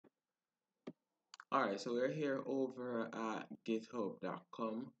Alright, so we're here over at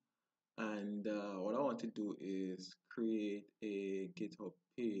github.com, and what I want to do is create a GitHub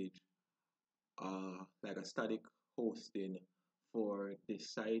page, like a static hosting for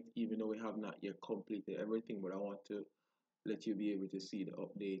this site, even though we have not yet completed everything, but I want to let you be able to see the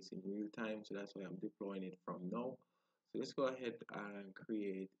updates in real time, so that's why I'm deploying it from now. So let's go ahead and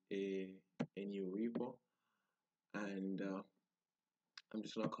create a new repo, and I'm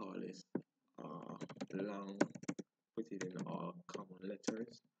just gonna call this long, put it in all common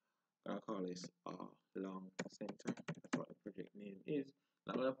letters. I'll call this long center. That's what the project name is.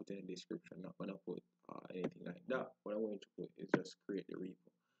 Not gonna put in a description, not gonna put anything like that. What I'm going to put is just create the repo,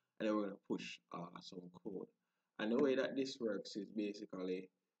 and then we're gonna push some code. And the way that this works is basically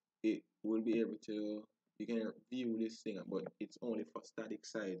it will be able to, you can view this thing, but it's only for static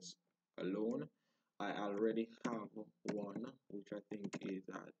sites alone. I already have one, which I think is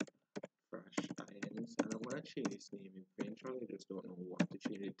at fresh items, and I'm gonna change its name eventually. I just don't know what to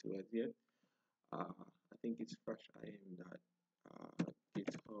change it to as yet. I think it's fresh im dot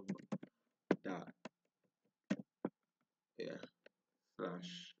github dot yeah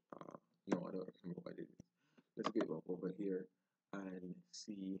slash no, I don't remember what it is. Let's get up over here and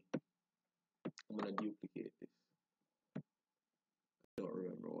see. I'm gonna duplicate this. I don't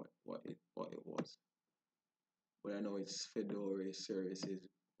remember what it was, but I know it's Fedorae Services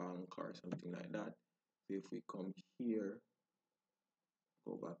Bank or something like that. So if we come here,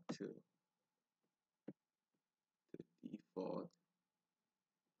 go back to default,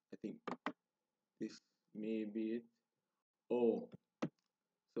 I think this may be it. Oh,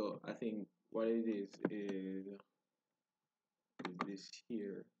 so I think what it is this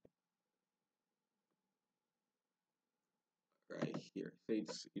here, right here. So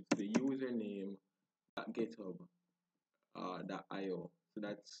it's the username at GitHub .io. So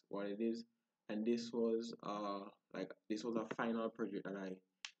that's what it is. And this was this was a final project that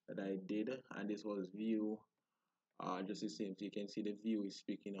I did, and this was Vue, just the same. So you can see the Vue is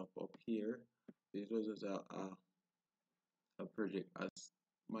picking up here. This was just a project, a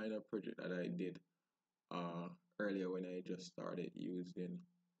minor project that I did earlier when I just started using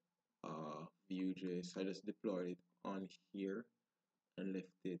Vuejs. I just deployed it on here and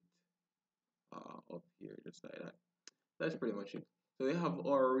left it up here just like that. That's pretty much it. So we have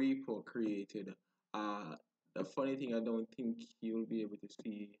our repo created. The funny thing, I don't think you'll be able to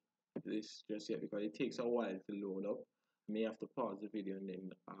see this just yet because it takes a while to load up. You may have to pause the video and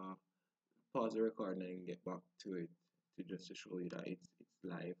then pause the recording and get back to it to show you that it's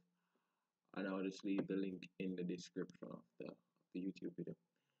live. And I'll just leave the link in the description of the YouTube video.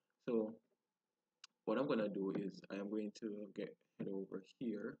 So what I'm gonna do is I am going to head over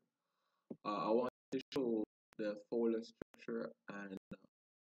here. I want to show the folder structure, and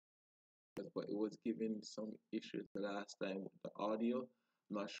but it was giving some issues the last time with the audio.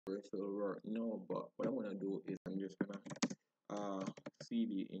 I'm not sure if it'll work now, but what I'm gonna do is I'm just gonna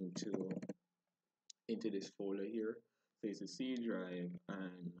cd into this folder here. So it's a C drive,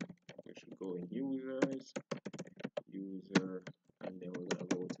 and we should go in users, user, and then we're gonna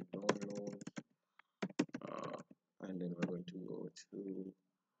go to download, and then we're going to go to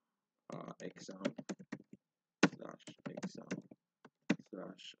exam slash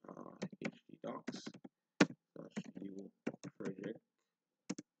htdocs slash view projects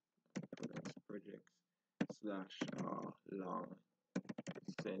slash long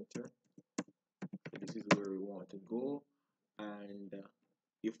center. So this is where we want to go, and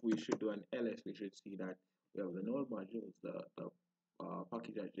if we should do an ls, we should see that we have the node modules, the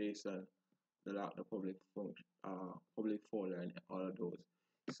package.json, the public function, public folder, and all of those.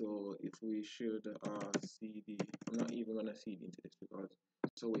 So if we should cd, I'm not even gonna cd into this because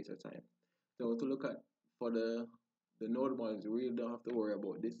it's a waste of time. So to look at for the node modules, we really don't have to worry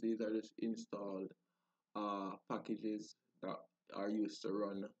about this. These are just installed packages that are used to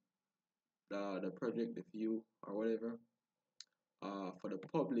run the project, the view, or whatever. For the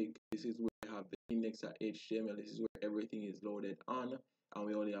public, this is where we have the index.html. This is where everything is loaded on, and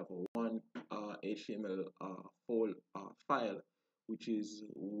we only have one HTML file, which is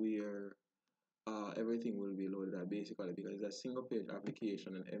where everything will be loaded at, basically, because it's a single page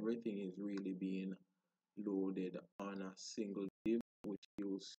application and everything is really being loaded on a single div, which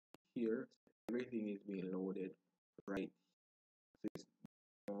you'll see here. Everything is being loaded right. So it's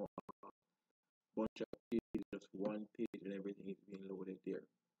no bunch of pages, just one page, and everything is being loaded there.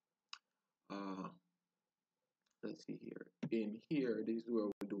 Let's see here. In here, this is where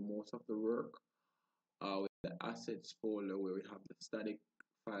we do most of the work. With the assets folder, where we have the static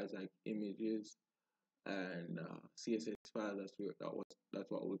files like images and CSS files. That's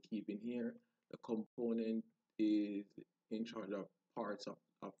what we'll keep in here. The component is in charge of parts of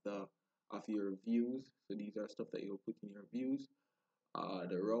your views. So these are stuff that you'll put in your views.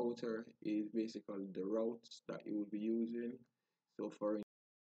 The router is basically the routes that you will be using. So for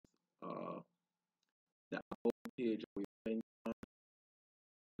the about page we went on,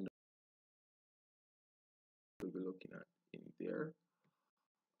 we'll be looking at in there.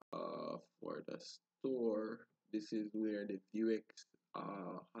 For the store, this is where the Vuex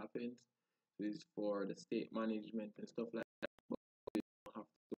happens. This is for the state management and stuff like that. But we don't have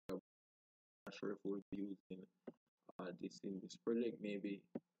to. I'm not sure if we'll be using this in this project. Maybe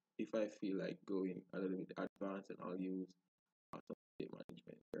if I feel like going a little bit advanced, and I'll use some state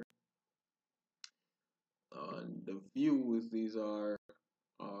management here. The views, these are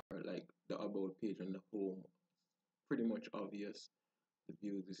like the about page and the home. Pretty much obvious. The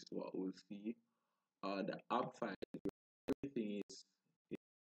views, this is what we'll see. The app file, everything is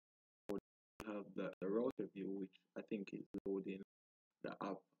have the router view, which I think is loading the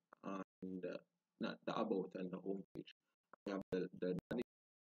app and not the about and the home page. We have the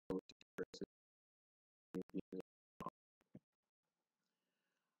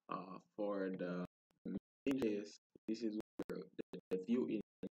for the images. This is where the view is.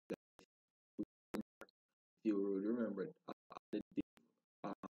 If you remember, the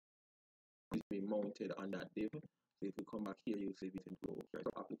div is being mounted on that div. So if you come back here, you save it into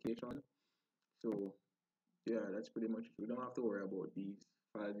application. So yeah, that's pretty much it. We don't have to worry about these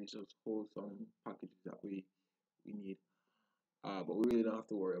files. We just hold some packages that we need. But we really don't have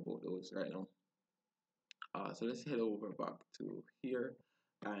to worry about those right now. So let's head over back to here,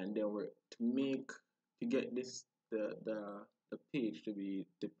 and then to get this the page to be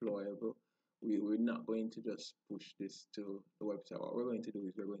deployable. We're not going to just push this to the website. What we're going to do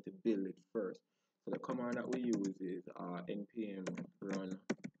is we're going to build it first. So the command that we use is npm run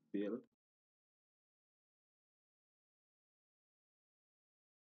build.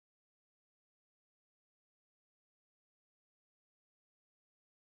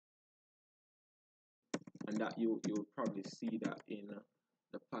 And that you'll probably see that in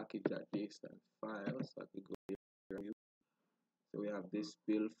the package.json file. So I could go here. So we have this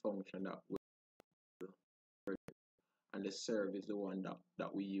build function that will, and the serve is the one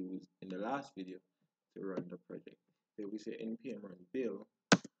that we used in the last video to run the project. So we say npm run build,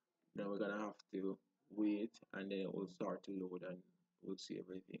 then we're gonna have to wait, and then it will start to load, and we'll see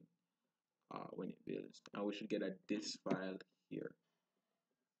everything when it builds. And we should get a this file here.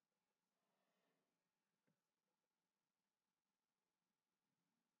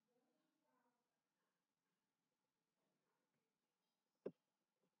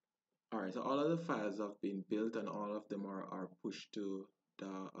 Alright, so all of the files have been built, and all of them are pushed to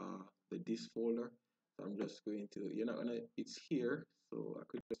the this folder. So I'm just going to, it's here, so I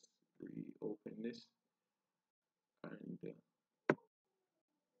could just reopen this and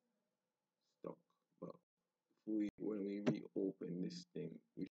stop. But when we reopen this thing,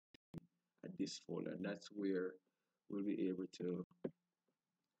 we at this folder, and that's where we'll be able to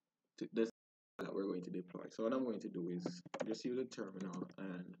this that we're going to deploy. So what I'm going to do is just use the terminal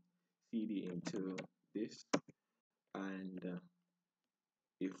and cd into this, and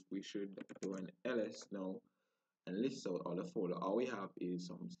if we should do an ls now and list out all the folder, all we have is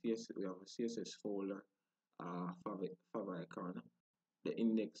some CSS. We have a CSS folder, favicon, the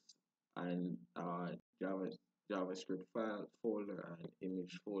index, and JavaScript file folder, and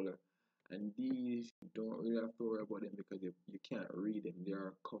image folder. And these you don't really have to worry about them because you can't read them. They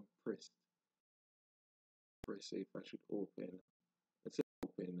are compressed. So if I should open, let's say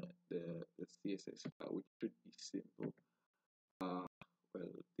open the CSS file, which should be simple. Well,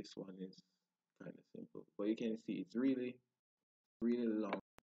 this one is kind of simple, but you can see it's really long.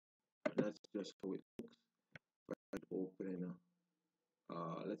 That's just how it looks. If I open,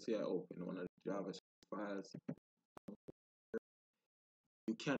 let's say I open one of the JavaScript files,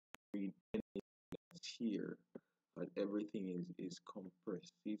 you can't read anything that's here, but everything is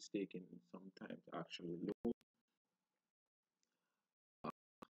compressed. It's taking some time to actually load.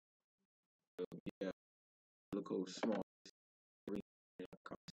 Yeah, look how small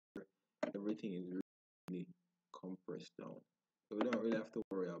everything is really compressed down. So we don't really have to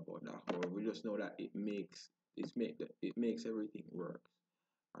worry about that. However, we just know that it makes everything work,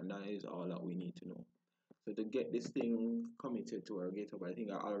 and that is all that we need to know. So to get this thing committed to our GitHub, I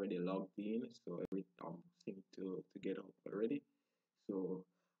think I already logged in, so everything synced to GitHub already. So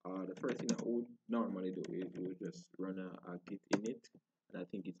the first thing I would normally do is we would just run a git init, and I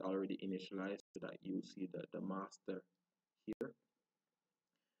think it's already initialized so that you see the master here.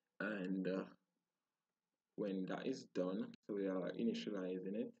 And when that is done, so we are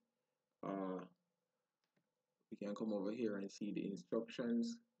initializing it, we can come over here and see the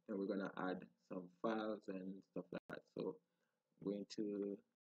instructions, and we're gonna add some files and stuff like that. So I'm going to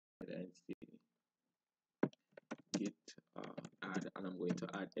and see git add, and I'm going to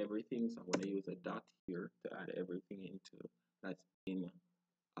add everything. So I'm going to use a dot here to add everything into that's in the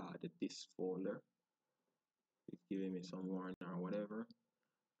this folder. It's giving me some warning or whatever.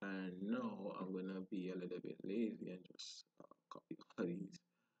 And now I'm gonna be a little bit lazy and just copy all these.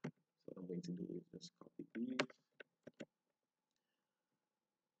 So what I'm going to do is just copy these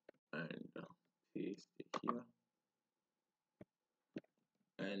and paste it here.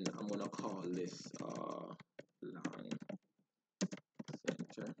 And I'm gonna call this lang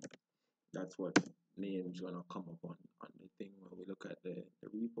center. That's what name's gonna come up on the thing when we look at the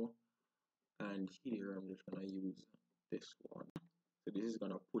repo. And here I'm just gonna use this one. So this is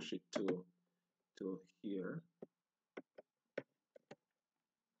gonna push it to here.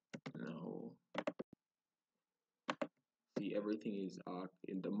 Now see, everything is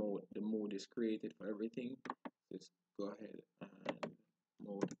in the mode. The mode is created for everything. Let's go ahead and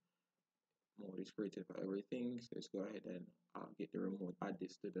mode is created for everything. So let's go ahead and get the remote, add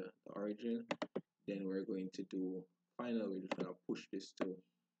this to the origin. Then we're going to do finally, we're just gonna push this to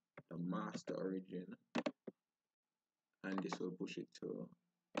the master origin, and this will push it to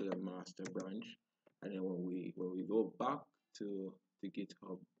the master branch. And then when we go back to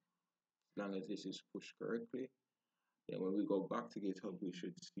GitHub, as long as this is pushed correctly, then when we go back to GitHub, we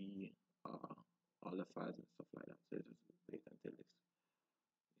should see all the files and stuff like that. So just wait until this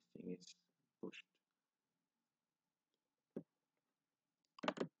thing is pushed.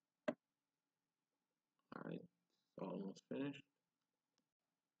 All right, it's almost finished.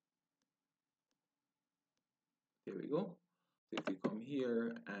 There we go. So if we come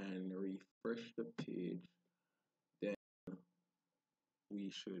here and refresh the page, then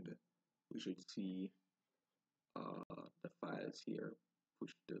we should see the files here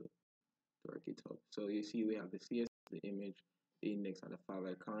pushed to our GitHub. So you see we have the CSS, the image, the index, and the file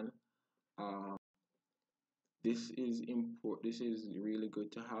icon. This is This is really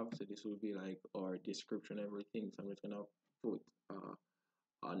good to have. So this will be like our description, everything. So I'm just gonna put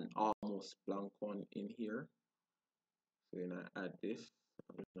an almost blank one in here. So then I add this.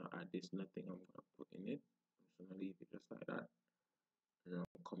 I'm just gonna add this. Nothing I'm gonna put in it. I'm just gonna leave it just like that. And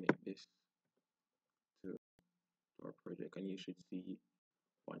I'll commit this to our project, and you should see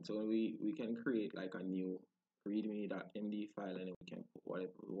one. So we can create like a new readme.md file, and then we can put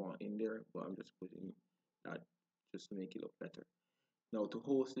whatever we want in there, but I'm just putting that just to make it look better. Now to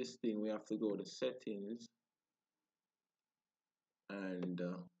host this thing, we have to go to settings, and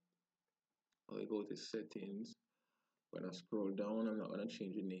we go to settings. I'm gonna scroll down. I'm not gonna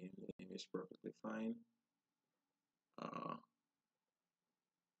change the name. The name is perfectly fine.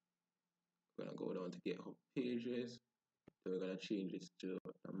 We're gonna go down to GitHub pages. So we're gonna change this to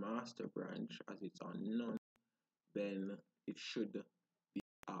the master branch as it's on none. Then it should be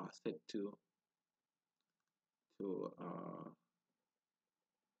set to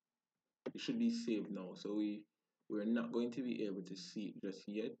it should be saved now. So we're not going to be able to see it just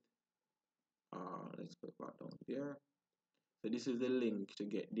yet. Let's go back down there. So this is the link to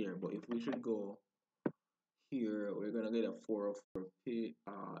get there. But if we should go here, we're gonna get a 404p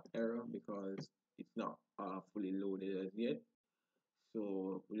error because it's not fully loaded as yet.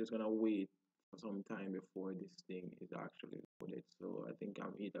 So we're just gonna wait for some time before this thing is actually loaded. So I think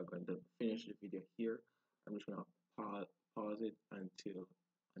I'm either going to finish the video here. I'm just gonna pause it until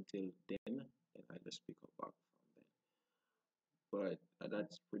then, and I just pick up back from then. But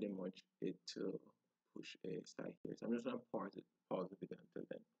that's pretty much it to push a site here. So I'm just gonna pause the video until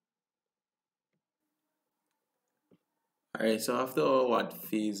then. Alright, so after what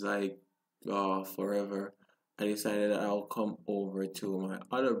feels like forever, I decided I'll come over to my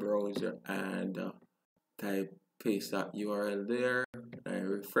other browser and paste that URL there. I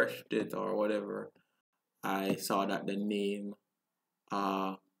refreshed it or whatever. I saw that the name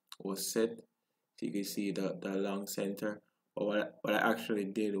was set. So you can see the long center. But what I actually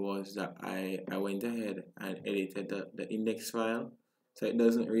did was that I went ahead and edited the index file. So it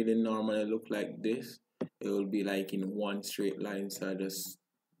doesn't really normally look like this. It will be like in one straight line. So I just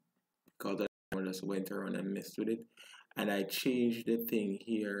went around and messed with it. And I changed the thing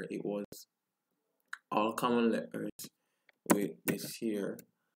here. It was all common letters with this here.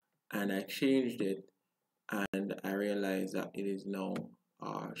 And I changed it. And I realized that it is now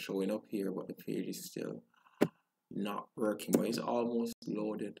showing up here, but the page is still not working. But it's almost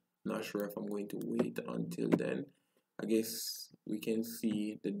loaded. Not sure if I'm going to wait until then. I guess we can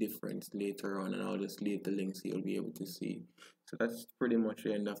see the difference later on, and I'll just leave the links, you'll be able to see. So that's pretty much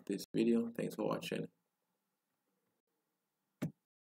the end of this video. Thanks for watching.